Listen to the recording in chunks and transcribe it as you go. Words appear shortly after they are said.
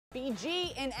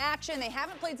BG in action. They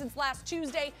haven't played since last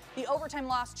Tuesday, the overtime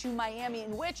loss to Miami,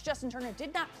 in which Justin Turner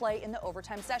did not play in the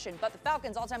overtime session. But the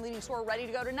Falcons' all-time leading scorer ready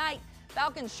to go tonight.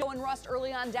 Falcons showing rust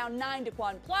early on, down 9 to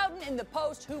Quan Plowden in the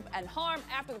post, hoop, and harm.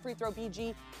 After the free throw,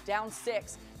 BG down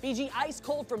 6. BG ice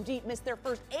cold from deep, missed their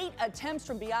first 8 attempts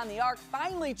from beyond the arc.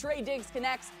 Finally, Trey Diggs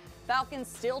connects. Falcons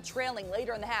still trailing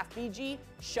later in the half. BG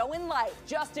showing life.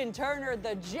 Justin Turner,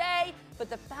 the J, but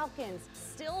the Falcons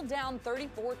still down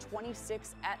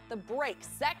 34-26 at the break.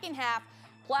 Second half,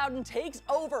 Plowden takes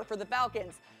over for the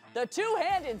Falcons. The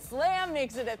two-handed slam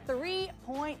makes it a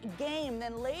 3-point game.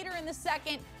 Then later in the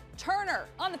second, Turner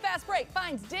on the fast break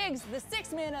finds Diggs, the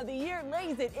sixth man of the year,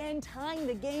 lays it in, tying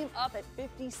the game up at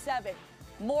 57.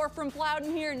 More from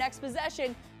Plowden here next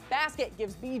possession. Basket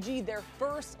gives BG their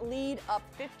first lead, up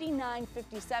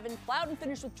 59-57. Plowden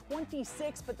finished with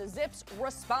 26, but the Zips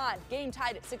respond. Game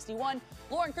tied at 61.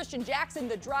 Lauren Christian Jackson,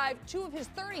 the drive, 2 of his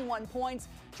 31 points.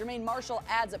 Jermaine Marshall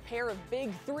adds a pair of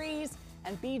big threes,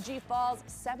 and BG falls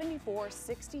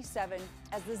 74-67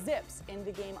 as the Zips end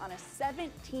the game on a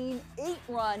 17-8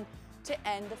 run to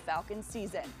end the Falcons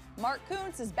season. Mark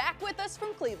Kuntz is back with us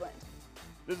from Cleveland.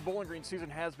 This Bowling Green season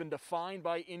has been defined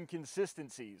by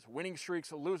inconsistencies, winning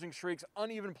streaks, losing streaks,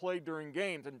 uneven play during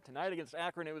games. And tonight against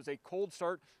Akron, it was a cold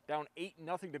start, down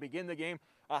 8-0 to begin the game.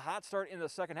 A hot start in the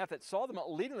second half that saw them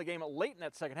leading the game late in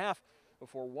that second half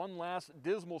before one last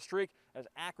dismal streak as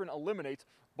Akron eliminates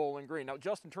Bowling Green. Now,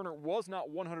 Justin Turner was not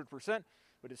 100%,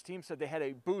 but his team said they had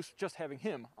a boost just having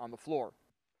him on the floor.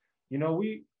 You know,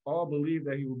 we all believed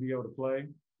that he would be able to play.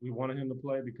 We wanted him to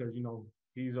play because, you know,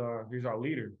 he's our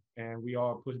leader, and we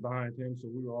all pushed behind him, so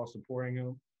we were all supporting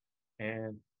him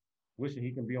and wishing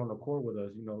he can be on the court with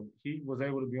us. You know, he was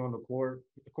able to be on the court.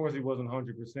 Of course, he wasn't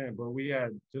 100%, but we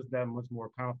had just that much more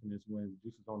confidence when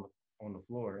Juice was on the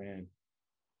floor. And,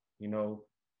 you know,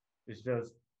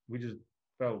 we just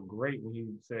felt great when he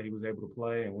said he was able to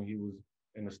play, and when he was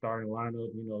in the starting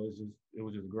lineup. You know, it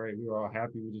was just great. We were all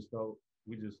happy. We just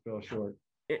fell short.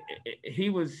 He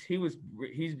was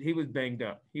banged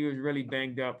up. He was really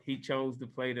banged up. He chose to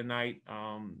play tonight.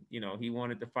 You know, he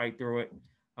wanted to fight through it.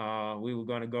 We were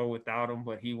going to go without him,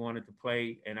 but he wanted to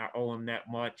play, and I owe him that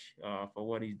much for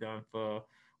what he's done for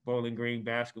Bowling Green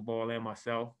basketball and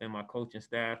myself and my coaching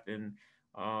staff. And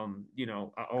you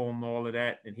know, I owe him all of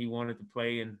that, and he wanted to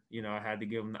play, and you know, I had to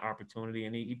give him the opportunity,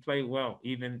 and he played well.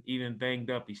 Even banged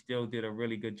up, he still did a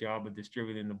really good job of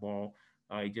distributing the ball.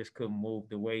 He just couldn't move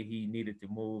the way he needed to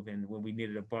move. And when we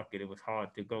needed a bucket, it was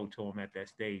hard to go to him at that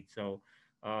stage. So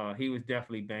he was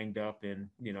definitely banged up. And,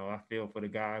 you know, I feel for the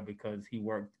guy because he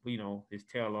worked, you know, his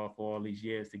tail off for all these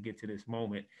years to get to this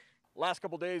moment. Last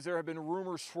couple days, there have been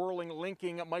rumors swirling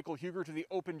linking Michael Huger to the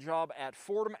open job at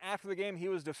Fordham. After the game, he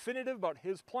was definitive about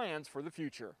his plans for the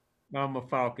future. I'm a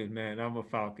Falcon, man. I'm a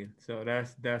Falcon. So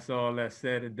that's all that's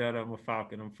said and done. I'm a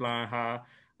Falcon. I'm flying high.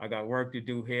 I got work to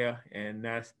do here, and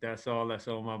that's all that's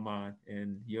on my mind.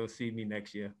 And you'll see me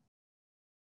next year.